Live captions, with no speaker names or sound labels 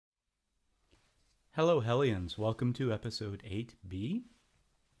Hello, Hellions. Welcome to episode 8b,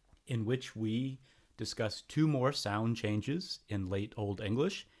 in which we discuss two more sound changes in late Old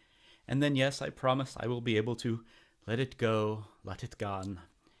English. And then, yes, I promise I will be able to let it go, let it gone.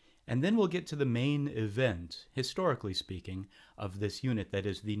 And then we'll get to the main event, historically speaking, of this unit, that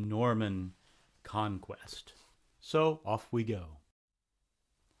is the Norman conquest. So, off we go.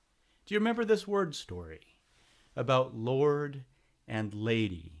 Do you remember this word story about lord and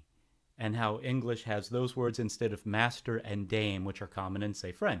lady, and how English has those words instead of master and dame, which are common in,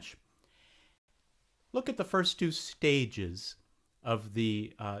 say, French? Look at the first two stages of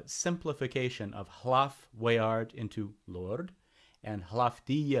the simplification of hlaf weard into lord and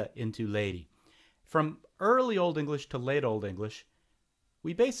hlafdia into lady. From early Old English to late Old English,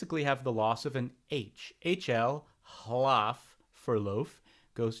 we basically have the loss of an H. HL, hlaf, for loaf,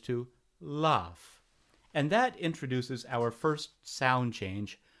 goes to laf. And that introduces our first sound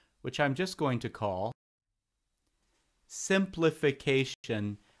change, which I'm just going to call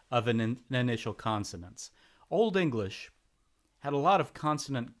simplification of an initial consonants. Old English had a lot of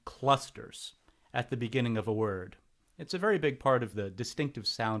consonant clusters at the beginning of a word. It's a very big part of the distinctive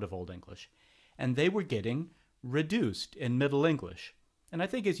sound of Old English. And they were getting reduced in Middle English. And I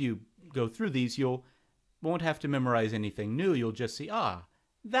think as you go through these, you won't have to memorize anything new. You'll just see,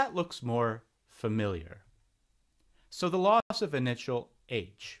 that looks more familiar. So the loss of initial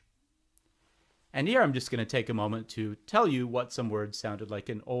H. And here I'm just going to take a moment to tell you what some words sounded like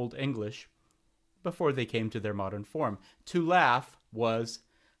in Old English before they came to their modern form. To laugh was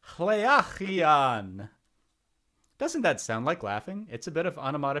chleachian. Doesn't that sound like laughing? It's a bit of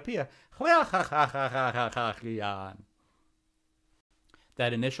onomatopoeia. Chleachian.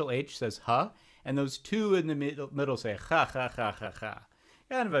 That initial H says ha, and those two in the middle say ha ha ha ha ha.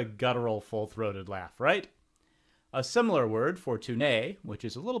 Kind of a guttural, full-throated laugh, right? A similar word for to neigh, which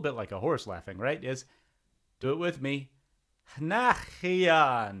is a little bit like a horse laughing, right, is, do it with me,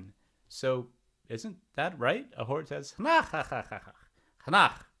 hnachian. So, isn't that right? A horse says,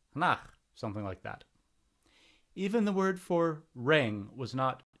 hnach, something like that. Even the word for ring was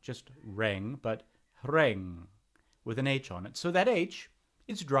not just ring, but ring, with an H on it. So that H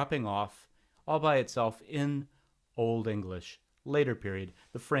is dropping off all by itself in Old English. Later period,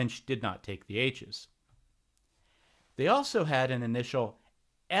 the French did not take the H's. They also had an initial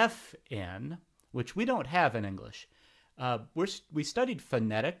FN, which we don't have in English. We studied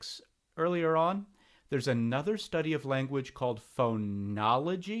phonetics earlier on. There's another study of language called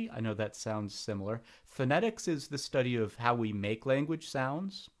phonology. I know that sounds similar. Phonetics is the study of how we make language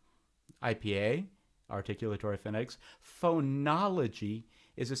sounds. IPA, articulatory phonetics. Phonology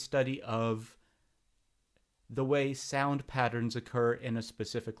is a study of the way sound patterns occur in a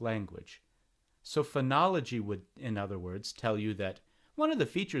specific language. So phonology would, in other words, tell you that one of the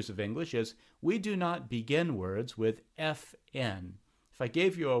features of English is we do not begin words with FN. If I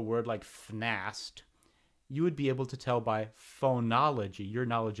gave you a word like fnast, you would be able to tell by phonology, your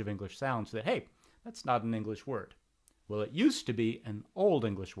knowledge of English sounds, that, hey, that's not an English word. Well, it used to be an Old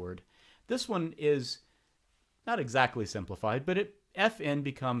English word. This one is not exactly simplified, but FN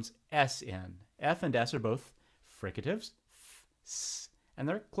becomes SN. F and S are both fricatives, f, s, and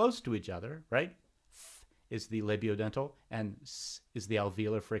they're close to each other, right? F is the labiodental and s is the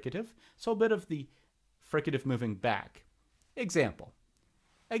alveolar fricative. So a bit of the fricative moving back. Example.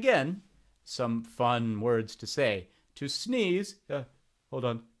 Again, some fun words to say. To sneeze, hold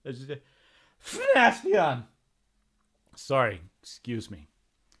on. Sorry, excuse me.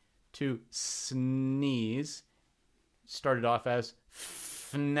 To sneeze started off as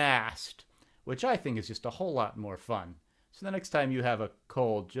fnast, which I think is just a whole lot more fun. So the next time you have a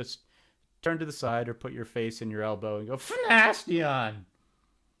cold, just turn to the side or put your face in your elbow and go, Fnastion!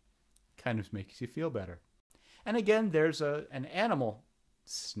 Kind of makes you feel better. And again, there's an animal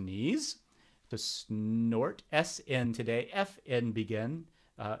sneeze. To snort, SN today, FN begin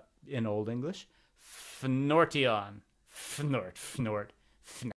in Old English. Fnortion. Fnort, fnort,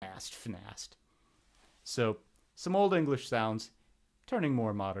 fnast, fnast. So some Old English sounds turning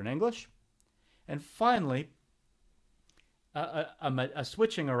more modern English. And finally, a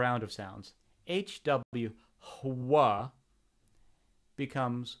switching around of sounds. HW, hwa,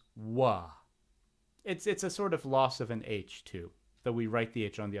 becomes wa. It's a sort of loss of an H too, though we write the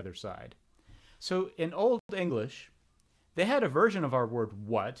H on the other side. So in Old English, they had a version of our word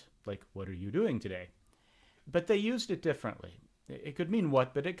what, like what are you doing today? But they used it differently. It could mean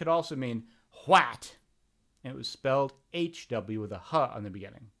what, but it could also mean what. And it was spelled HW with a H on the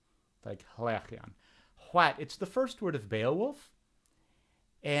beginning, like hlechian. What, it's the first word of Beowulf,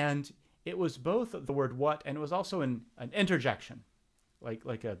 and it was both the word what and it was also an interjection.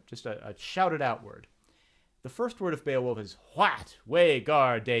 like just a shouted out word. The first word of Beowulf is What, we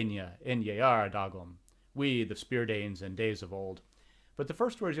gar Dania in Yar Dagum, we the Spear Danes in days of old. But the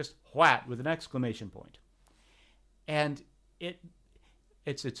first word is just What with an exclamation point. And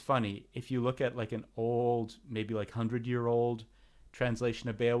it's funny, if you look at like an old, maybe like 100-year-old translation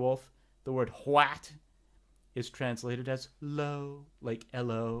of Beowulf, the word What is translated as lo, like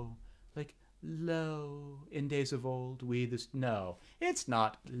L-O, like lo, in days of old, we this. No, it's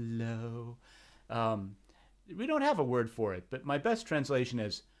not lo. We don't have a word for it, but my best translation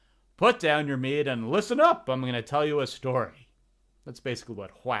is put down your meat and listen up. I'm going to tell you a story. That's basically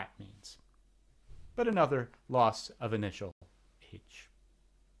what what means. But another loss of initial H.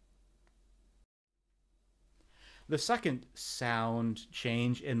 The second sound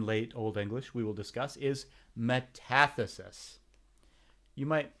change in late Old English we will discuss is metathesis. You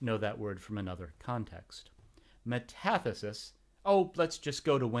might know that word from another context. Metathesis, oh, let's just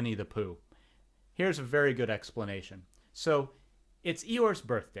go to Winnie the Pooh. Here's a very good explanation. So it's Eeyore's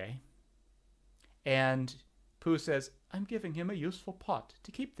birthday, and Pooh says, I'm giving him a useful pot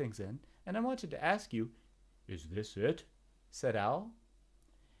to keep things in, and I wanted to ask you, is this it? Said Owl.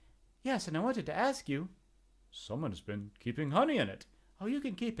 Yes, and I wanted to ask you, someone's been keeping honey in it. Oh, you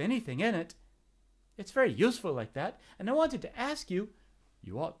can keep anything in it. It's very useful like that, and I wanted to ask you,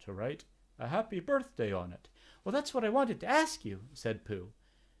 you ought to write a happy birthday on it. Well, that's what I wanted to ask you, said Pooh.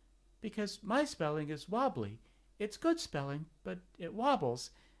 Because my spelling is wobbly. It's good spelling, but it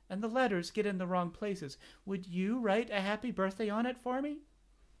wobbles, and the letters get in the wrong places. Would you write a happy birthday on it for me?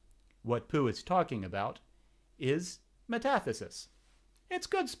 What Pooh is talking about is metathesis. It's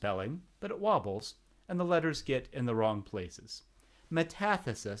good spelling, but it wobbles, and the letters get in the wrong places.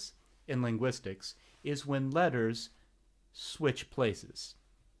 Metathesis in linguistics is when letters switch places.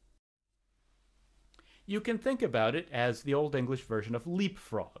 You can think about it as the Old English version of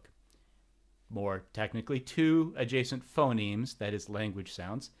leapfrog. More technically, two adjacent phonemes, that is language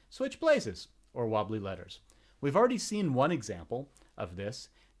sounds, switch places, or wobbly letters. We've already seen one example of this.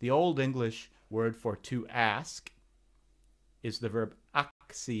 The Old English word for to ask is the verb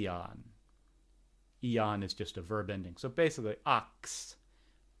axion. Eon is just a verb ending. So basically, ox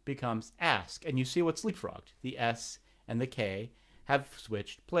becomes ask. And you see what's leapfrogged. The S and the K have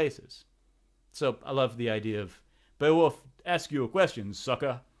switched places. So I love the idea of, Beowulf, ask you a question,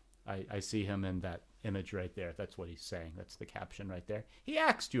 sucker. I see him in that image right there. That's what he's saying. That's the caption right there. He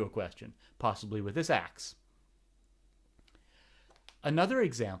asked you a question, possibly with his axe. Another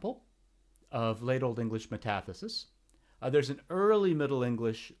example of late Old English metathesis, there's an early Middle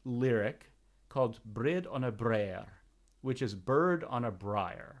English lyric called Bryd on a Braer, which is bird on a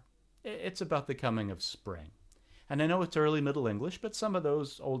briar. It's about the coming of spring. And I know it's early Middle English, but some of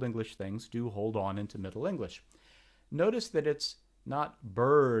those Old English things do hold on into Middle English. Notice that it's not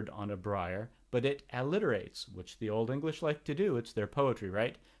bird on a briar, but it alliterates, which the Old English like to do. It's their poetry,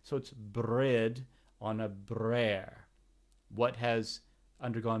 right? So it's Bryd on a Braer. What has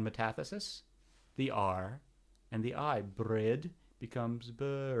undergone metathesis? The R and the I. Bryd becomes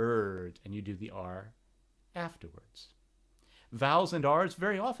bird, and you do the R afterwards. Vowels and R's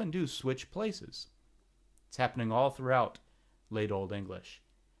very often do switch places. It's happening all throughout late Old English.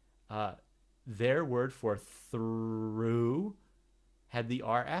 Their word for through had the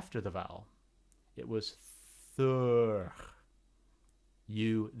R after the vowel. It was thur.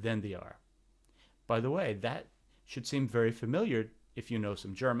 You, then the R. By the way, that should seem very familiar if you know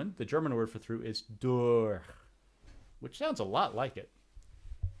some German. The German word for through is durch, which sounds a lot like it.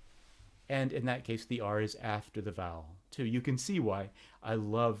 And in that case, the R is after the vowel, too. You can see why I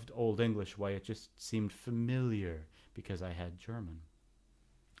loved Old English, why it just seemed familiar, because I had German.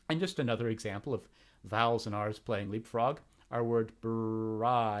 And just another example of vowels and R's playing leapfrog. Our word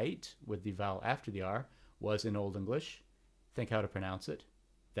bright, with the vowel after the R, was in Old English. Think how to pronounce it.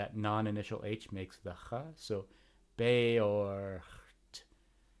 That non-initial H makes the Ch, so beort.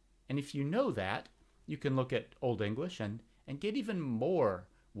 And if you know that, you can look at Old English and get even more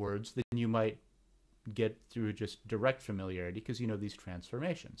words than you might get through just direct familiarity, because you know these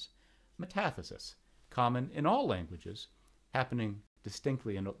transformations. Metathesis, common in all languages, happening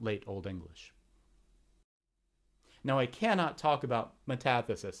distinctly in late Old English. Now, I cannot talk about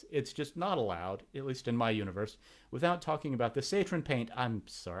metathesis. It's just not allowed, at least in my universe, without talking about the patron saint. I'm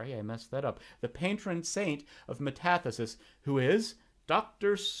sorry, I messed that up. The patron saint of metathesis, who is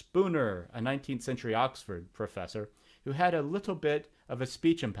Dr. Spooner, a 19th century Oxford professor, who had a little bit of a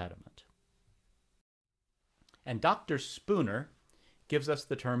speech impediment. And Dr. Spooner gives us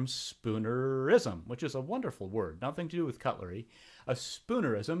the term Spoonerism, which is a wonderful word, nothing to do with cutlery. A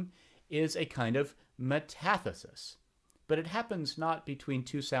Spoonerism is a kind of metathesis. but it happens not between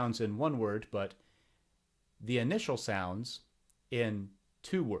two sounds in one word, but the initial sounds in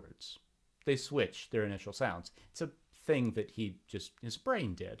two words. They switch their initial sounds. It's a thing that his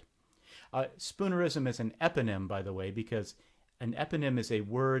brain did. Spoonerism is an eponym, by the way, because an eponym is a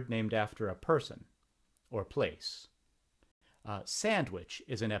word named after a person or place. Sandwich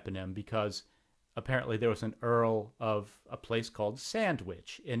is an eponym because apparently there was an earl of a place called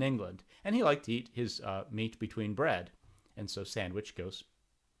Sandwich in England, and he liked to eat his meat between bread. And so sandwich goes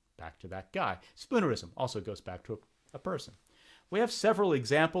back to that guy. Spoonerism also goes back to a person. We have several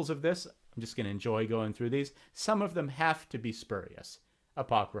examples of this. I'm just going to enjoy going through these. Some of them have to be spurious,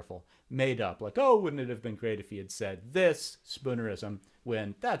 apocryphal, made up, like, oh, wouldn't it have been great if he had said this, Spoonerism,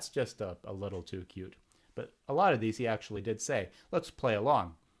 when that's just a little too cute. But a lot of these he actually did say. Let's play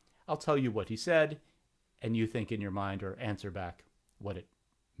along. I'll tell you what he said, and you think in your mind or answer back what it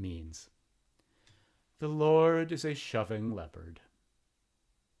means. The Lord is a shoving leopard.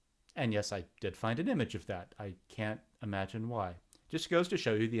 And yes, I did find an image of that. I can't imagine why. Just goes to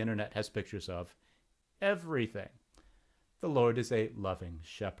show you the internet has pictures of everything. The Lord is a loving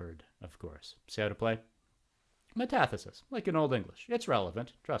shepherd, of course. See how to play? Metathesis, like in Old English. It's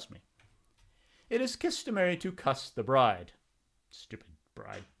relevant, trust me. It is customary to cuss the bride. Stupid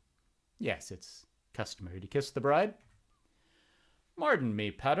bride. Yes, it's customary to kiss the bride. Pardon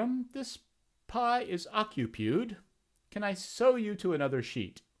me, Padam, this pie is occupied. Can I sew you to another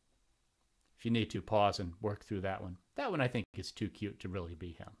sheet? If you need to, pause and work through that one. That one I think is too cute to really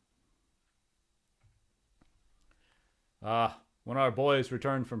be him. When our boys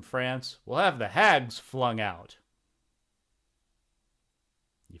return from France, we'll have the hags flung out.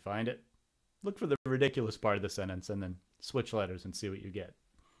 You find it? Look for the ridiculous part of the sentence and then switch letters and see what you get.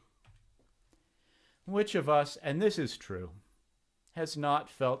 Which of us, and this is true, has not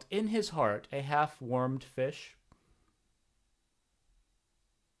felt in his heart a half-warmed fish?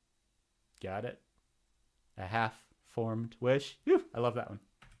 Got it? A half-formed wish? Whew, I love that one.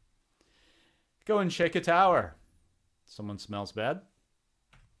 Go and shake a tower. Someone smells bad.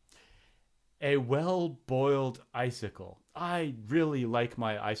 A well-boiled icicle. I really like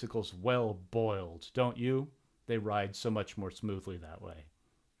my icicles well-boiled, don't you? They ride so much more smoothly that way.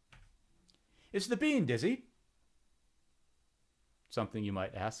 Is the bean dizzy? Something you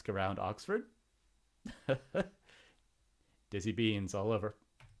might ask around Oxford. Dizzy beans all over.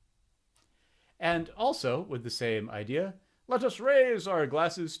 And also, with the same idea, let us raise our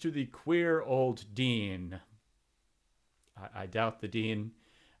glasses to the queer old dean. I doubt the dean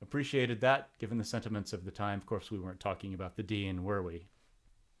appreciated that, given the sentiments of the time. Of course, we weren't talking about the dean, were we?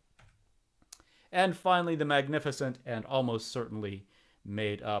 And finally, the magnificent and almost certainly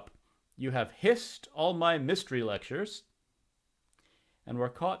made up. You have hissed all my mystery lectures and were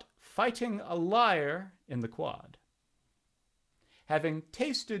caught fighting a liar in the quad. Having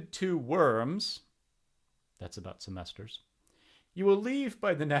tasted 2 worms, that's about semesters, you will leave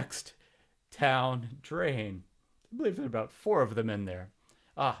by the next town drain. I believe there are about 4 of them in there.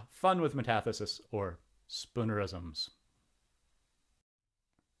 Fun with metathesis or spoonerisms.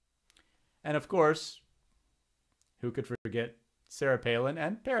 And of course, who could forget Sarah Palin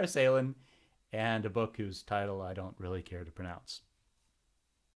and Parasailin and a book whose title I don't really care to pronounce.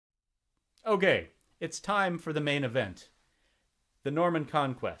 Okay, it's time for the main event. The Norman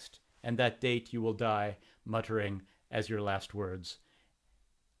Conquest, and that date you will die muttering as your last words,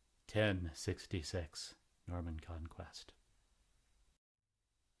 1066, Norman Conquest.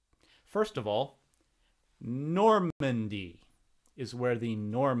 First of all, Normandy is where the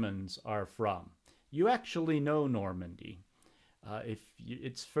Normans are from. You actually know Normandy.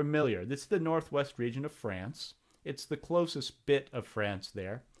 It's familiar. This is the northwest region of France. It's the closest bit of France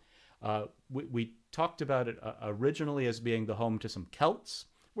there. We talked about it originally as being the home to some Celts.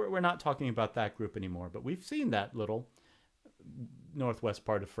 We're not talking about that group anymore, but we've seen that little northwest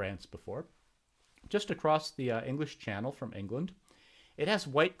part of France before. Just across the English Channel from England. It has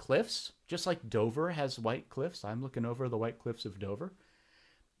white cliffs, just like Dover has white cliffs. I'm looking over the white cliffs of Dover.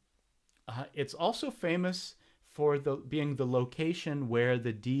 It's also famous for being the location where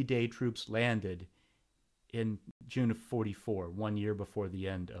the D-Day troops landed in June of 44, 1 year before the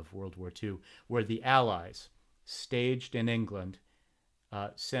end of World War II, where the Allies, staged in England,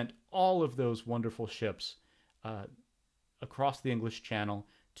 sent all of those wonderful ships across the English Channel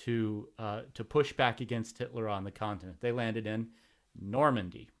to push back against Hitler on the continent. They landed in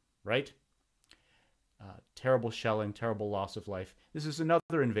Normandy, right? Terrible shelling, terrible loss of life. This is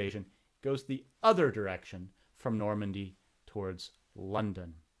another invasion. Goes the other direction from Normandy towards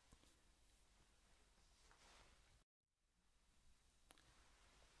London.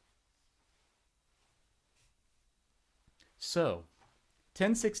 So,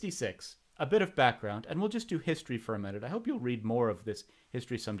 1066, a bit of background, and we'll just do history for a minute. I hope you'll read more of this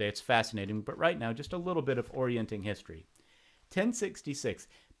history someday. It's fascinating, but right now, just a little bit of orienting history. 1066,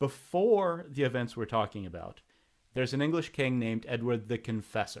 before the events we're talking about, there's an English king named Edward the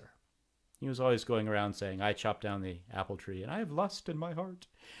Confessor. He was always going around saying, I chopped down the apple tree, and I have lust in my heart.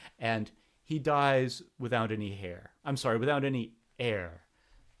 And he dies without any heir. I'm sorry, without any heir.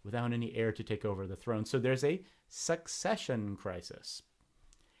 Without any heir to take over the throne. So there's a succession crisis.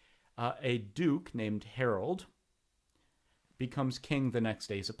 A duke named Harold becomes king the next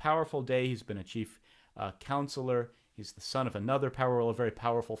day. He's a powerful day. He's been a chief counselor. He's the son of another a very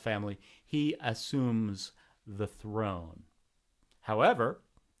powerful family. He assumes the throne. However,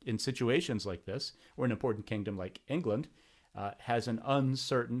 in situations like this, or an important kingdom like England has an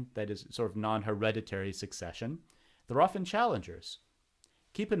uncertain, that is sort of non-hereditary succession, they're often challengers.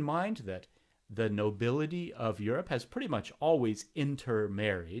 Keep in mind that the nobility of Europe has pretty much always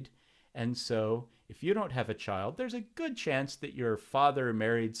intermarried, and so if you don't have a child, there's a good chance that your father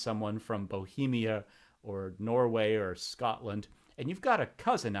married someone from Bohemia or Norway or Scotland, and you've got a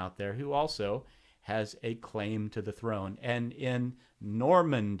cousin out there who also has a claim to the throne. And in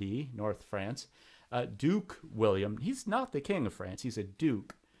Normandy, North France, Duke William, he's not the king of France, he's a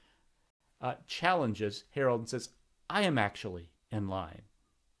duke, challenges Harold and says, I am actually in line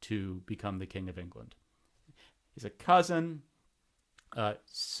to become the king of England. He's a cousin.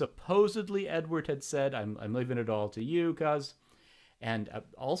 Supposedly Edward had said, I'm leaving it all to you, cuz. And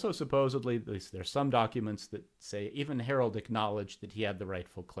also supposedly, at least there's some documents that say even Harold acknowledged that he had the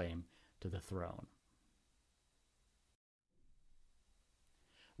rightful claim to the throne.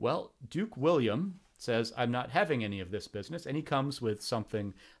 Well, Duke William says, I'm not having any of this business, and he comes with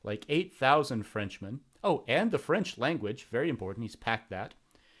something like 8,000 Frenchmen. Oh, and the French language, very important, he's packed that.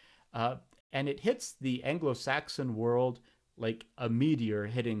 And it hits the Anglo-Saxon world like a meteor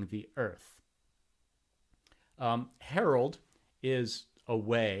hitting the earth. Harold is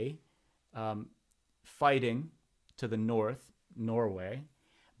away fighting to the north, Norway,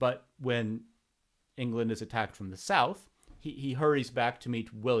 but when England is attacked from the south, he hurries back to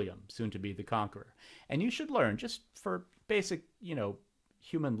meet William, soon to be the conqueror. And you should learn, just for basic,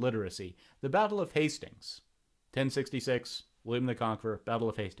 human literacy, the Battle of Hastings, 1066, William the Conqueror, Battle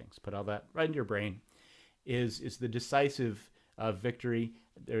of Hastings, put all that right in your brain, is the decisive victory.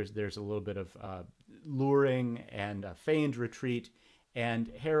 There's a little bit of luring and feigned retreat.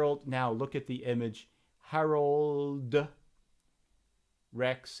 And Harold, now look at the image, Harold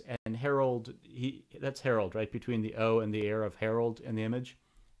Rex, and Harold, that's Harold, right, between the O and the air of Harold in the image.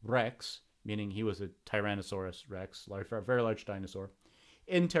 Rex, meaning he was a Tyrannosaurus Rex, very large dinosaur.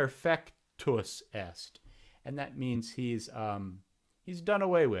 Interfectus est. And that means he's done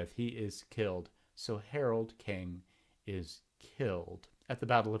away with. He is killed. So Harold King is killed at the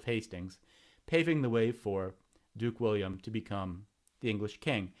Battle of Hastings, paving the way for Duke William to become the English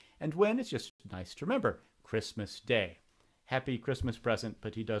king. And when, it's just nice to remember, Christmas Day. Happy Christmas present,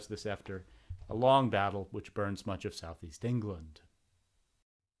 but he does this after a long battle which burns much of southeast England.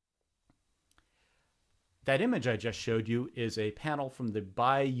 That image I just showed you is a panel from the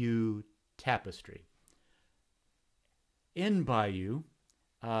Bayeux Tapestry. In Bayeux,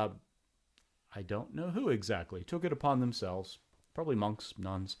 I don't know who exactly, took it upon themselves, probably monks,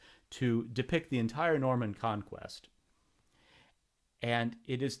 nuns, to depict the entire Norman conquest. And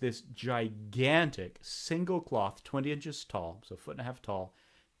it is this gigantic single cloth, 20 inches tall, so a foot and a half tall,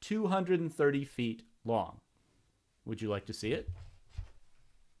 230 feet long. Would you like to see it?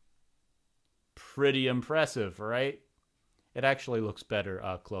 Pretty impressive, right? It actually looks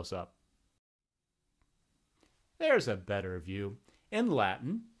better close up. There's a better view. In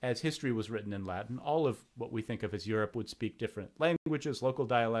Latin, as history was written in Latin, all of what we think of as Europe would speak different languages, local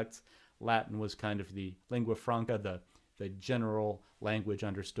dialects. Latin was kind of the lingua franca, the general language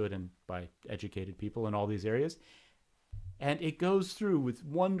understood by educated people in all these areas. And it goes through with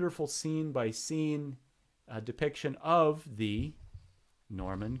wonderful scene-by-scene depiction of the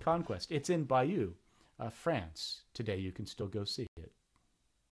Norman conquest. It's in Bayeux, France. Today you can still go see it.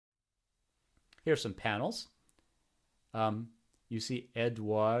 Here's some panels. You see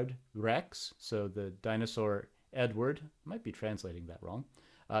Edward Rex, so the dinosaur Edward, might be translating that wrong,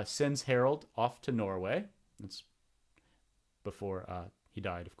 sends Harold off to Norway. That's before he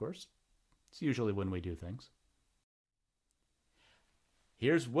died, of course. It's usually when we do things.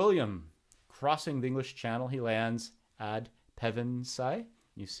 Here's William crossing the English Channel. He lands at Pevensey.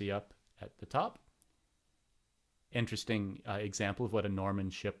 You see up at the top. Interesting example of what a Norman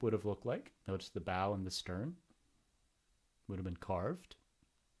ship would have looked like. Notice the bow and the stern would have been carved.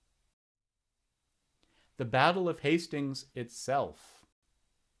 The Battle of Hastings itself.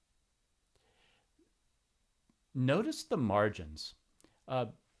 Notice the margins.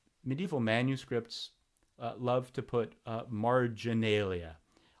 Medieval manuscripts love to put marginalia.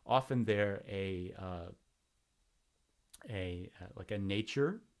 Often they're like a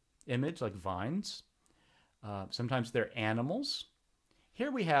nature image, like vines. Sometimes they're animals.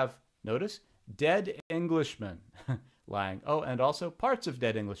 Here we have, notice, dead Englishmen lying. Oh, and also parts of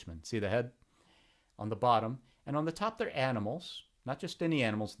dead Englishmen. See the head on the bottom. And on the top, they're animals. Not just any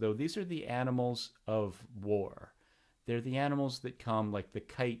animals, though. These are the animals of war. They're the animals that come like the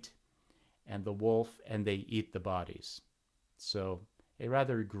kite and the wolf, and they eat the bodies. So a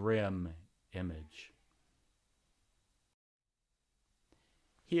rather grim image.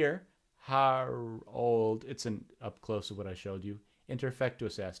 Here, Harold, it's an up close of what I showed you,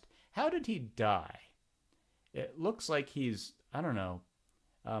 interfectus est. How did he die? It looks like he's, I don't know,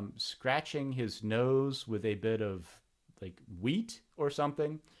 scratching his nose with a bit of like wheat or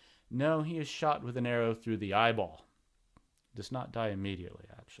something. No, he is shot with an arrow through the eyeball. Does not die immediately,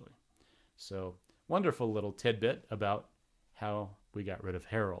 actually. So, wonderful little tidbit about how we got rid of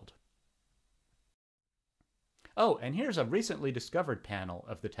Harold. Oh, and here's a recently discovered panel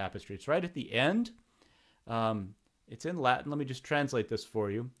of the tapestry. It's right at the end. It's in Latin. Let me just translate this for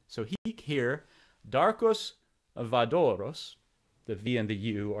you. So here, Darcus Vadoros, the V and the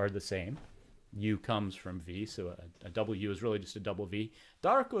U are the same. U comes from V, so a W is really just a double V.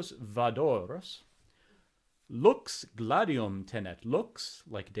 Darcus Vadoros, lux gladium tenet. Lux,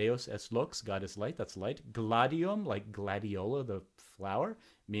 like Deus es lux, God is light, that's light. Gladium, like gladiola, the flower,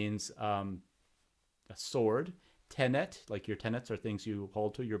 means a sword. Tenet, like your tenets are things you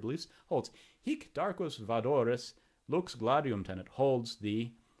hold to, your beliefs, holds. Hic Darcus Vadoris, lux gladium tenet, holds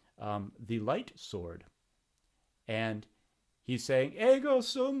the light sword. And he's saying, ego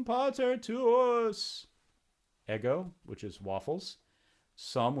sum pater tuus. Ego, which is waffles.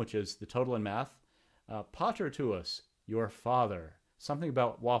 Sum, which is the total in math. Pater tuus, your father. Something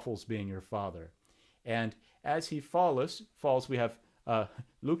about waffles being your father. And as he falls, we have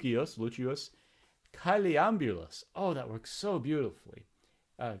Lucius, Caeliambulus. Oh, that works so beautifully.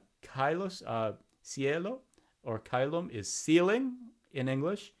 Caelus, cielo, or caelum is ceiling in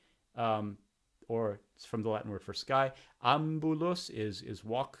English, or it's from the Latin word for sky. Ambulus is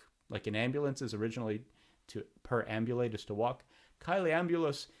walk, like an ambulance is originally to perambulate is to walk.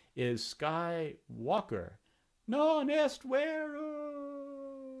 Caeliambulus is sky walker. Non est verus.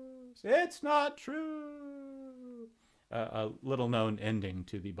 It's not true. A little known ending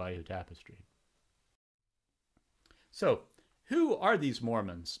to the Bayeux Tapestry. So, who are these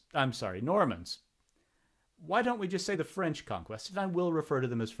Normans? Why don't we just say the French conquest? And I will refer to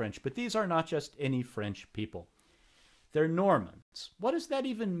them as French, but these are not just any French people. They're Normans. What does that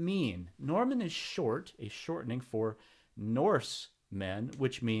even mean? Norman is a shortening for Norse men,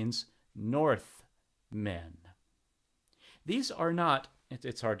 which means North men. These are not,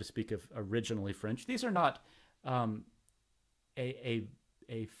 it's hard to speak of originally French, these are not an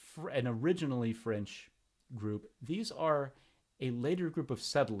originally French group. These are a later group of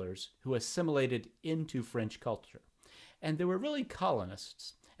settlers who assimilated into French culture. And they were really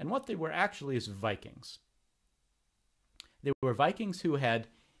colonists. And what they were actually is Vikings. They were Vikings who had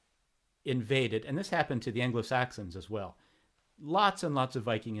invaded, and this happened to the Anglo-Saxons as well. Lots and lots of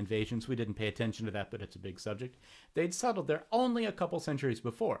Viking invasions. We didn't pay attention to that, but it's a big subject. They'd settled there only a couple centuries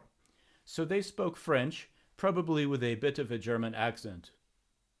before. So they spoke French, probably with a bit of a German accent.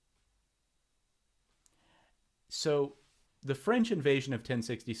 So the French invasion of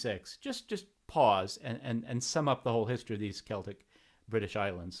 1066, just pause and sum up the whole history of these Celtic British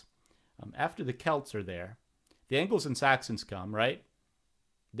islands. After the Celts are there, the Angles and Saxons come, right?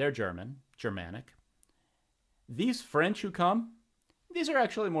 They're Germanic. These French who come, these are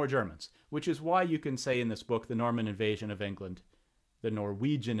actually more Germans, which is why you can say in this book, the Norman invasion of England, the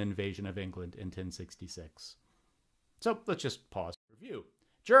Norwegian invasion of England in 1066. So let's just pause and review.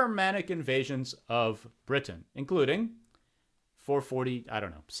 Germanic invasions of Britain, including 440,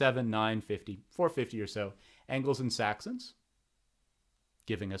 7, 950, 450 or so, Angles and Saxons,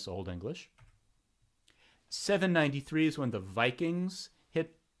 giving us Old English. 793 is when the Vikings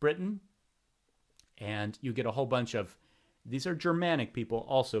hit Britain, and you get a whole bunch of, these are Germanic people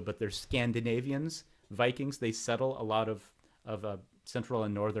also, but they're Scandinavians. Vikings, they settle a lot of central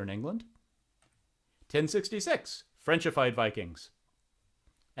and northern England. 1066, Frenchified Vikings.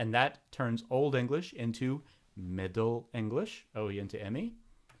 And that turns Old English into Middle English, OE into ME.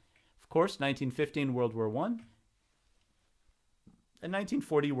 Of course, 1915, World War I. And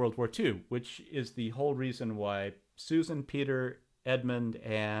 1940, World War II, which is the whole reason why Susan, Peter, Edmund,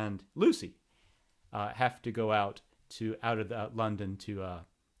 and Lucy have to go out of London to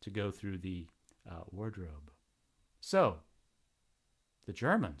go through the wardrobe. So the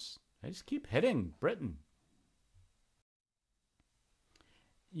Germans, they just keep hitting Britain.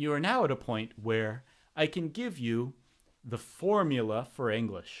 You are now at a point where I can give you the formula for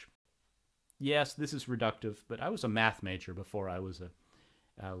English. Yes, this is reductive, but I was a math major before I was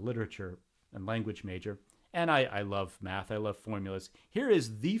a literature and language major. And I love math. I love formulas. Here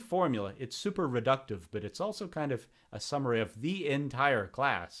is the formula. It's super reductive, but it's also kind of a summary of the entire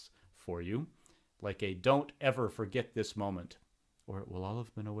class for you. Like a don't ever forget this moment, or it will all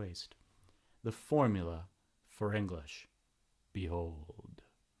have been a waste. The formula for English. Behold.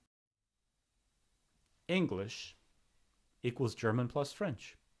 English equals German plus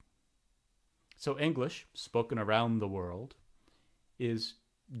French. So English, spoken around the world, is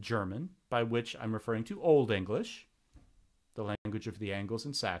German, by which I'm referring to Old English, the language of the Angles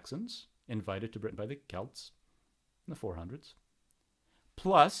and Saxons, invited to Britain by the Celts in the 400s,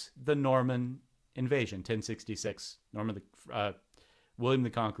 plus the Norman invasion, 1066. William the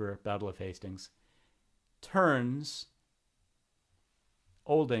Conqueror, Battle of Hastings, turns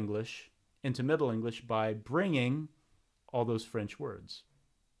Old English into Middle English by bringing all those French words.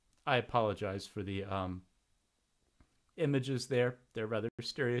 I apologize for the images there. They're rather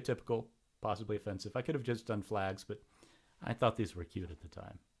stereotypical, possibly offensive. I could have just done flags, but I thought these were cute at the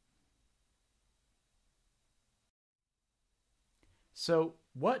time. So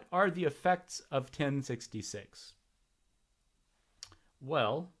what are the effects of 1066?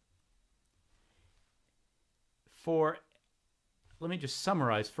 Well, let me just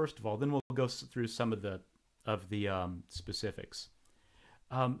summarize first of all, then we'll go through some of the specifics.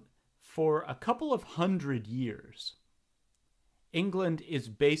 For a couple of hundred years, England is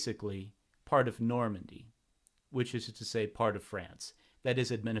basically part of Normandy, which is to say part of France. That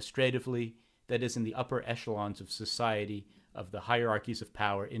is administratively, that is in the upper echelons of society, of the hierarchies of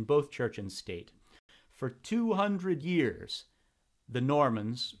power in both church and state. For 200 years, the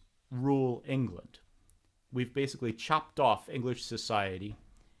Normans rule England. We've basically chopped off English society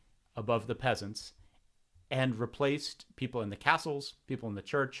above the peasants and replaced people in the castles, people in the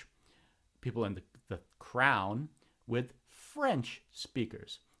church, people in the crown with French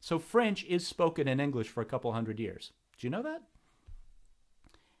speakers. So French is spoken in English for a couple hundred years. Do you know that?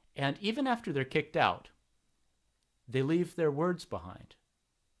 And even after they're kicked out, they leave their words behind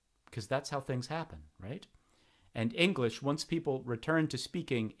because that's how things happen, right? And English, once people return to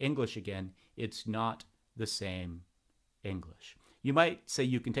speaking English again, it's not the same English. You might say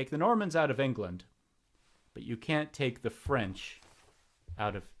you can take the Normans out of England, but you can't take the French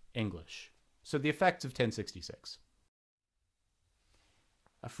out of English. So the effects of 1066.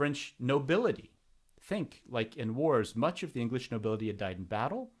 A French nobility. Think, like in wars, much of the English nobility had died in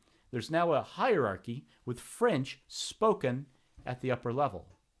battle. There's now a hierarchy with French spoken at the upper level.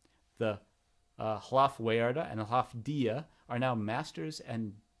 The Hlafwearda and Hlafdia are now masters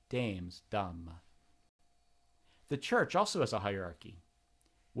and dames, dames. The church also has a hierarchy.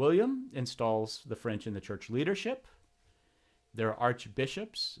 William installs the French in the church leadership. There are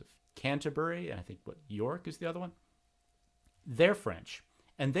archbishops of Canterbury, and I think York is the other one. They're French,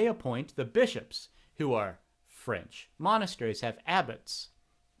 and they appoint the bishops who are French. Monasteries have abbots.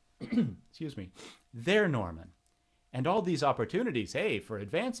 Excuse me. They're Norman. And all these opportunities, hey, for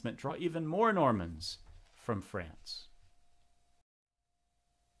advancement, draw even more Normans from France.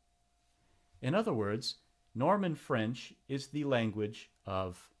 In other words, Norman French is the language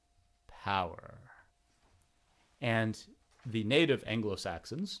of power. And the native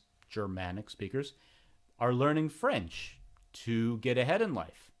Anglo-Saxons, Germanic speakers, are learning French to get ahead in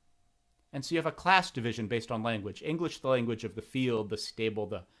life. And so you have a class division based on language. English, the language of the field, the stable,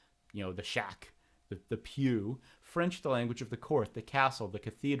 the shack, the pew. French, the language of the court, the castle, the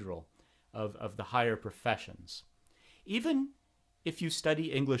cathedral, of the higher professions. Even if you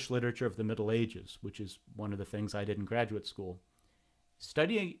study English literature of the Middle Ages, which is one of the things I did in graduate school,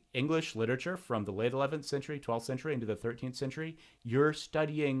 studying English literature from the late 11th century, 12th century into the 13th century, you're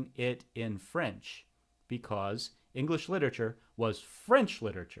studying it in French because English literature was French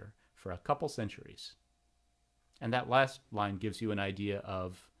literature for a couple centuries. And that last line gives you an idea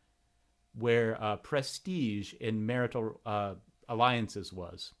of where prestige in marital alliances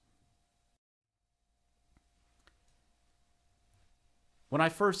was. When I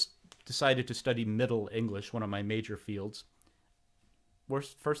first decided to study Middle English, one of my major fields,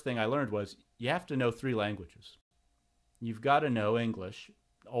 first thing I learned was you have to know 3 languages. You've got to know English,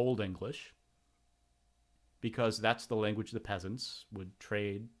 Old English, because that's the language the peasants would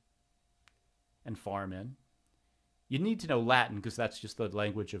trade and farm in. You need to know Latin because that's just the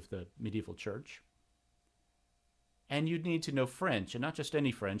language of the medieval church. And you'd need to know French, and not just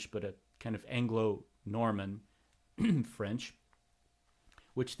any French, but a kind of Anglo-Norman French,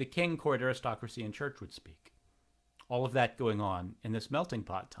 which the king, court aristocracy, and church would speak. All of that going on in this melting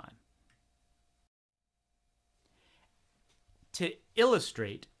pot time. To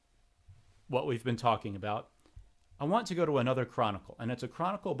illustrate what we've been talking about, I want to go to another chronicle, and it's a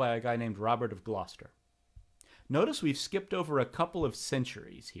chronicle by a guy named Robert of Gloucester. Notice we've skipped over a couple of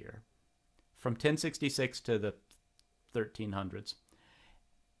centuries here, from 1066 to the 1300s,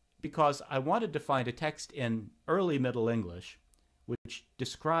 because I wanted to find a text in early Middle English which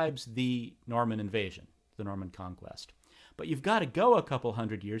describes the Norman invasion, the Norman conquest. But you've got to go a couple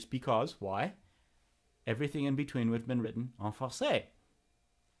hundred years because, why? Everything in between would have been written en français,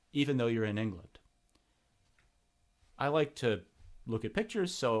 even though you're in England. I like to look at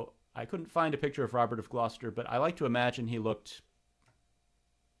pictures, so I couldn't find a picture of Robert of Gloucester, but I like to imagine he looked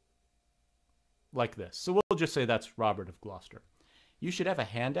like this. So we'll just say that's Robert of Gloucester. You should have a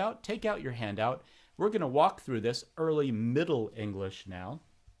handout. Take out your handout. We're going to walk through this early Middle English now,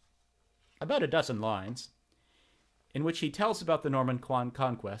 about a dozen lines, in which he tells about the Norman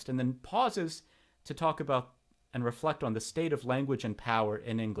conquest and then pauses to talk about and reflect on the state of language and power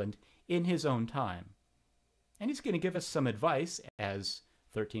in England in his own time. And he's going to give us some advice as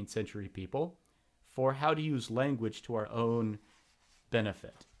 13th century people for how to use language to our own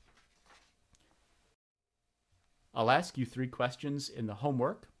benefit. I'll ask you 3 questions in the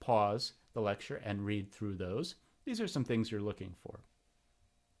homework, pause the lecture, and read through those. These are some things you're looking for.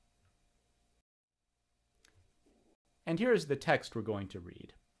 And here is the text we're going to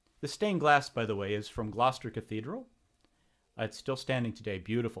read. The stained glass, by the way, is from Gloucester Cathedral. It's still standing today,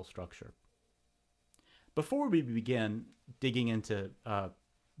 beautiful structure. Before we begin digging into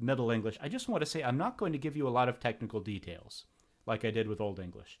Middle English, I just want to say I'm not going to give you a lot of technical details, like I did with Old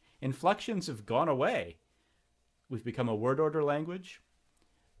English. Inflections have gone away. We've become a word order language.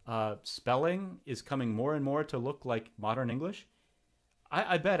 Spelling is coming more and more to look like modern English.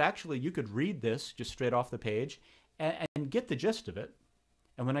 I bet actually you could read this just straight off the page and get the gist of it.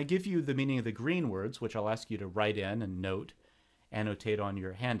 And when I give you the meaning of the green words, which I'll ask you to write in and annotate on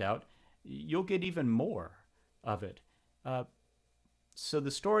your handout, you'll get even more of it. So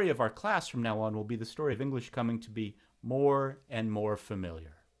the story of our class from now on will be the story of English coming to be more and more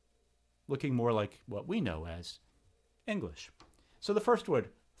familiar, looking more like what we know as English. So the first word,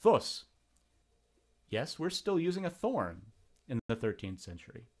 thus. Yes, we're still using a thorn in the 13th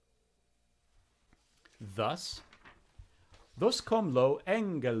century. Thus come lo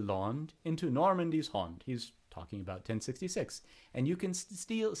Engeland into Normandy's Hond. He's talking about 1066. And you can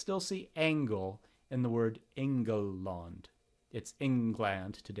still see angle in the word England. It's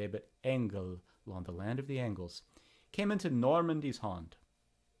England today, but Engeland, the land of the Angles, came into Normandy's Hond.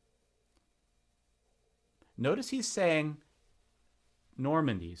 Notice he's saying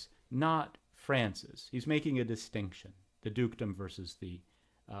Normandy's, not France's. He's making a distinction, the dukedom versus the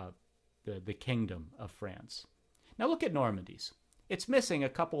kingdom of France. Now look at Normandy's. It's missing a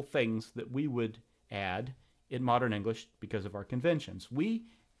couple things that we would add in modern English because of our conventions. We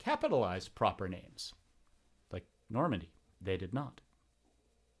capitalize proper names, like Normandy. They did not.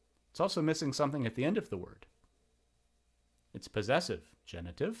 It's also missing something at the end of the word. It's possessive,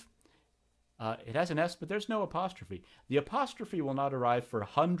 genitive. It has an S, but there's no apostrophe. The apostrophe will not arrive for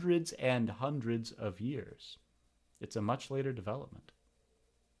hundreds and hundreds of years. It's a much later development.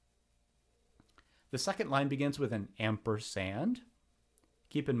 The second line begins with an ampersand.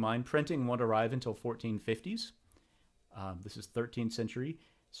 Keep in mind, printing won't arrive until 1450s. This is 13th century.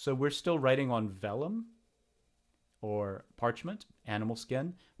 So we're still writing on vellum or parchment, animal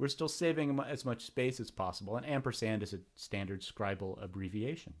skin. We're still saving as much space as possible. And ampersand is a standard scribal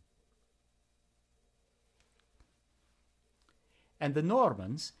abbreviation. And the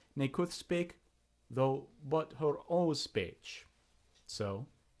Normans ne could speak though but her own speech. So,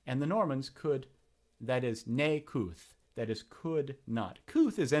 and the Normans could, that is ne couth, that is could not.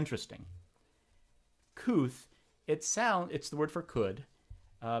 Couth is interesting. Couth, it's the word for could,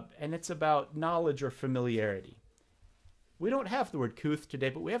 and it's about knowledge or familiarity. We don't have the word couth today,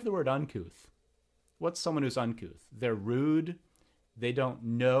 but we have the word uncouth. What's someone who's uncouth? They're rude. They don't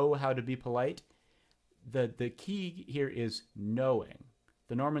know how to be polite. The key here is knowing.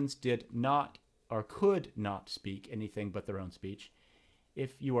 The Normans did not or could not speak anything but their own speech.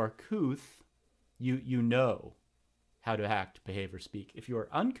 If you are couth, you know how to act, behave, or speak. If you are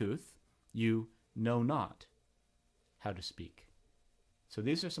uncouth, you know not how to speak. So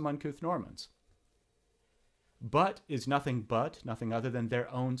these are some uncouth Normans. But is nothing other than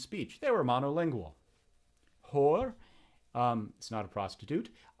their own speech. They were monolingual. Whore, it's not a prostitute.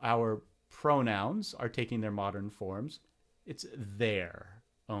 Our pronouns are taking their modern forms. It's their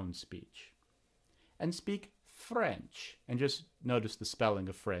own speech. And speak French. And just notice the spelling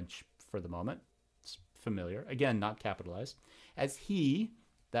of French for the moment. It's familiar. Again, not capitalized. As he,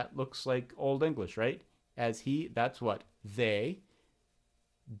 that looks like Old English, right? As he, that's what? They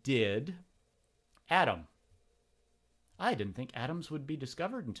did Adam. I didn't think atoms would be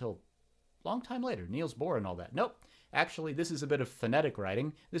discovered until a long time later. Niels Bohr and all that. Nope. Actually, this is a bit of phonetic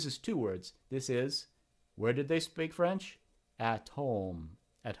writing. This is two words. This is, where did they speak French? At home.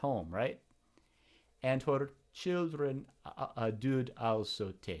 At home, right? And her children did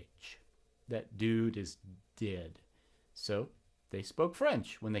also teach. That dude is did. So they spoke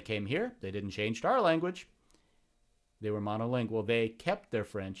French. When they came here, they didn't change to our language. They were monolingual. They kept their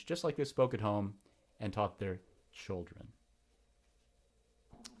French just like they spoke at home and taught their children.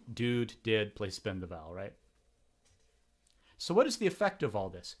 Dude, did, play spin the vowel, right? So what is the effect of all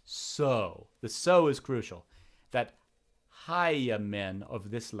this? So, the so is crucial. That high men of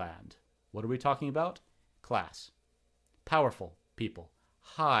this land. What are we talking about? Class. Powerful people.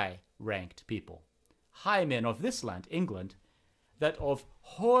 High-ranked people. High men of this land, England, that of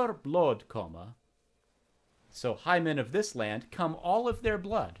her blood, so high men of this land come all of their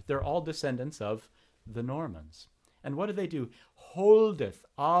blood. They're all descendants of the Normans. And what do? Holdeth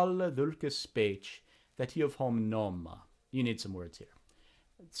alle dulke speech that he of whom noma. You need some words here.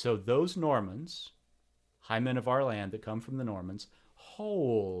 So those Normans, high men of our land that come from the Normans,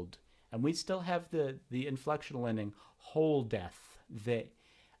 hold, and we still have the inflectional ending, holdeth. They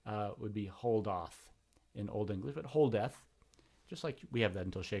would be holdoth in Old English, but holdeth, just like we have that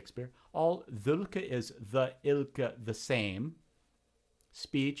until Shakespeare. All dulke is the ilke, the same.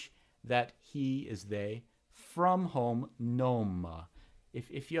 Speech that he is they. From home, noma.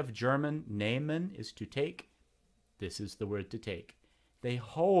 If you have German, nehmen is to take. This is the word to take. They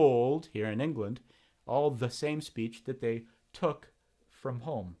hold, here in England, all the same speech that they took from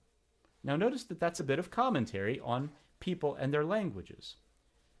home. Now notice that that's a bit of commentary on people and their languages.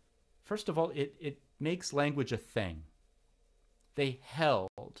 First of all, it makes language a thing. They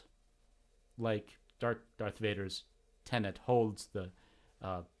held, like Darth Vader's tenet holds the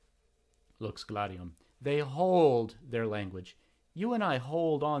Lux Gladium. They hold their language. You and I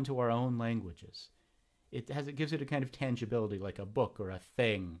hold on to our own languages. It gives it a kind of tangibility, like a book or a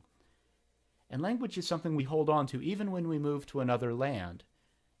thing. And language is something we hold on to even when we move to another land.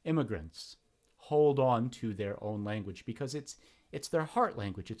 Immigrants hold on to their own language because it's their heart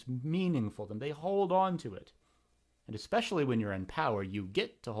language. It's meaningful to them. They hold on to it. And especially when you're in power, you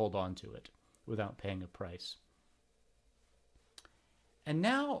get to hold on to it without paying a price. And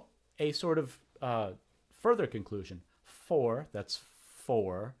now a sort of further conclusion. For, that's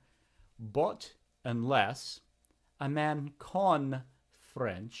for, but unless a man con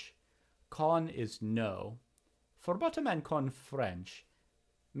French, con is no, for but a man con French,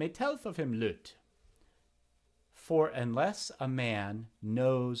 may telleth of him lut. For unless a man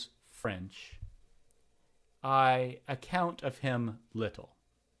knows French, I account of him little.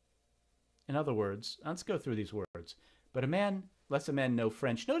 In other words, let's go through these words. But less a man know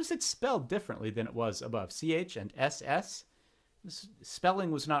French. Notice it's spelled differently than it was above. CH and SS. This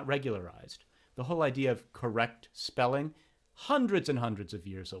spelling was not regularized. The whole idea of correct spelling, hundreds and hundreds of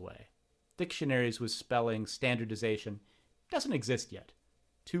years away. Dictionaries with spelling, standardization, doesn't exist yet.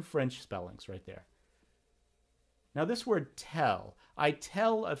 Two French spellings right there. Now this word tell. I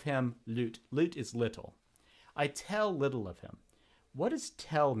tell of him lut. Lut is little. I tell little of him. What does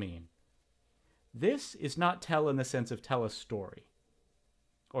tell mean? This is not tell in the sense of tell a story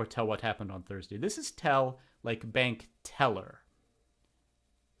or tell what happened on Thursday. This is tell like bank teller,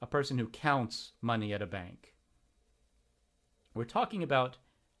 a person who counts money at a bank. We're talking about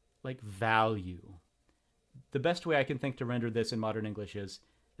like value. The best way I can think to render this in modern English is,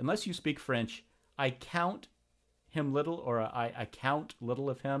 unless you speak French, I count him little, or I count little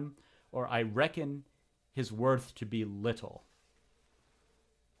of him, or I reckon his worth to be little.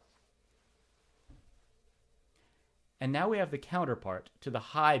 And now we have the counterpart. To the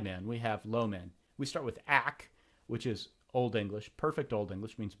high men, we have low men. We start with ak, which is Old English. Perfect Old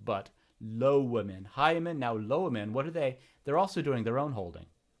English means but. Low women. High men, now low men. What are they? They're also doing their own holding.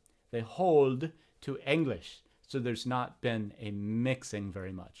 They hold to English. So there's not been a mixing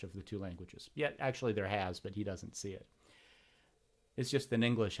very much of the two languages. Yet, actually there has, but he doesn't see it. It's just that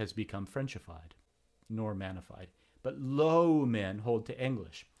English has become Frenchified, Normanified. But low men hold to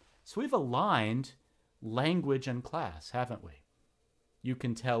English. So we've aligned language and class, haven't we? You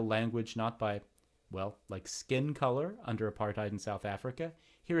can tell language not by, well, like skin color under apartheid in South Africa.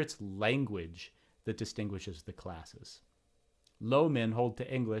 Here it's language that distinguishes the classes. low men hold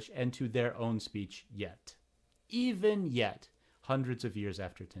to English and to their own speech yet. Even yet, hundreds of years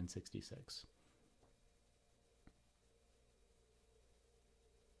after 1066.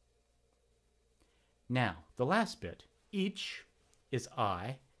 Now, the last bit, each is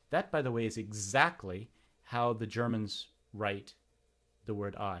I. That, by the way, is exactly how the Germans write the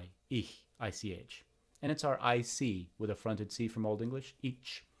word I, ich, I-C-H. And it's our I-C with a fronted C from Old English,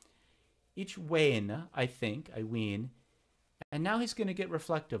 each. Each wen, I think, I ween. And now he's going to get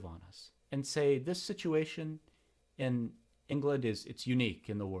reflective on us and say this situation in England it's unique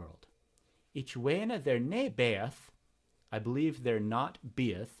in the world. Ich wene there ne beeth, I believe there not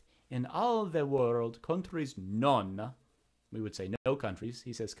beeth, in all the world countries none, we would say no countries,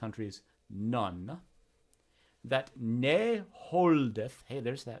 he says countries none, that ne holdeth, hey,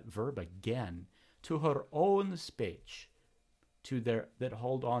 there's that verb again, to her own speech, that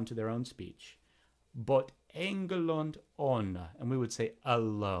hold on to their own speech, but England on, and we would say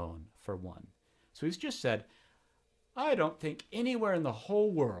alone for one. So he's just said, I don't think anywhere in the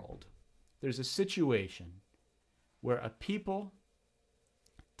whole world there's a situation where a people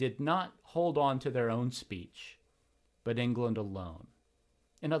did not hold on to their own speech, but England alone.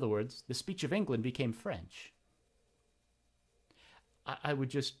 In other words, the speech of England became French. I would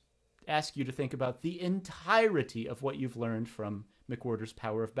just ask you to think about the entirety of what you've learned from McWhorter's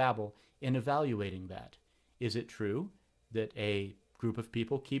Power of Babel in evaluating that. Is it true that a group of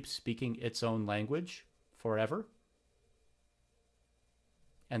people keeps speaking its own language forever?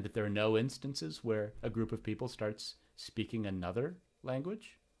 And that there are no instances where a group of people starts speaking another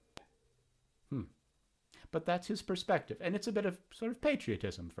language? But that's his perspective. And it's a bit of sort of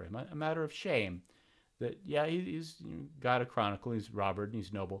patriotism for him, a matter of shame. That, yeah, he's got a chronicle, he's Robert, and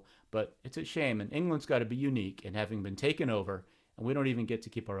he's noble, but it's a shame, and England's got to be unique in having been taken over, and we don't even get to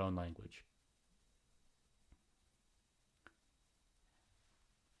keep our own language.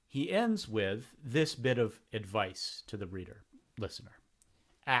 He ends with this bit of advice to the reader, listener.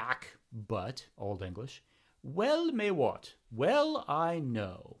 Ack, but, Old English, well may what, well I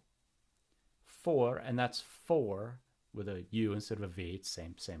know. For, and that's for, with a U instead of a V, it's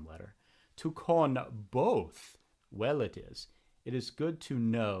same letter. To con both, well it is. It is good to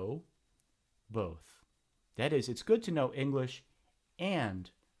know both. That is, it's good to know English and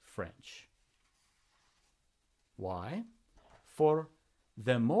French. Why? For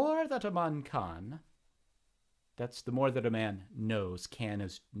the more that a man can, that's the more that a man knows. Can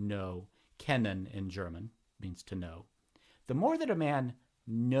is know. Kennen in German means to know. The more that a man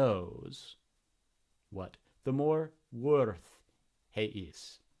knows, what? The more worth he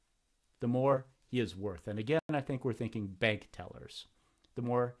is. The more he is worth. And again, I think we're thinking bank tellers. The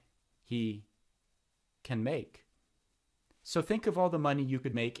more he can make. So think of all the money you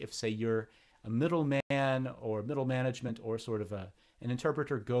could make if, say, you're a middleman or middle management or sort of an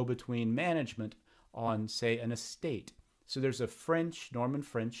interpreter go-between management on, say, an estate. So there's a Norman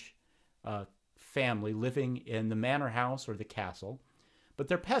French family living in the manor house or the castle, but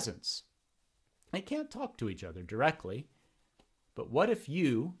they're peasants. They can't talk to each other directly. But what if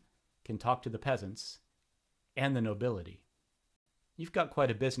you can talk to the peasants and the nobility? You've got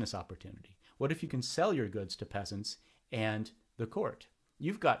quite a business opportunity. What if you can sell your goods to peasants and the court?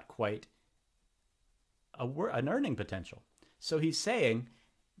 You've got quite an earning potential. So he's saying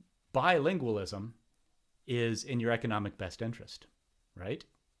bilingualism is in your economic best interest, right?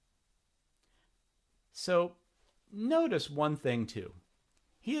 So notice one thing too.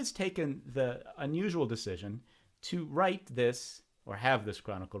 He has taken the unusual decision to write this, or have this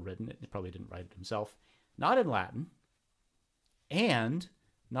chronicle written, he probably didn't write it himself, not in Latin and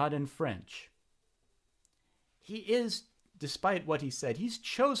not in French. He is, despite what he said, he's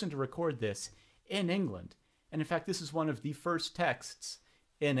chosen to record this in England. And in fact, this is one of the first texts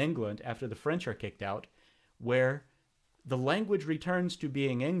in England after the French are kicked out, where the language returns to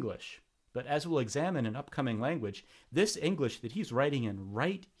being English. But as we'll examine in upcoming language, this English that he's writing in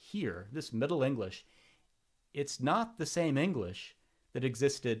right here, this Middle English, it's not the same English that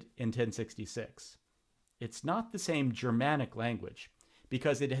existed in 1066. It's not the same Germanic language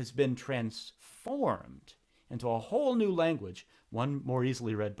because it has been transformed into a whole new language, one more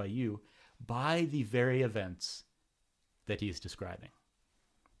easily read by you, by the very events that he's describing.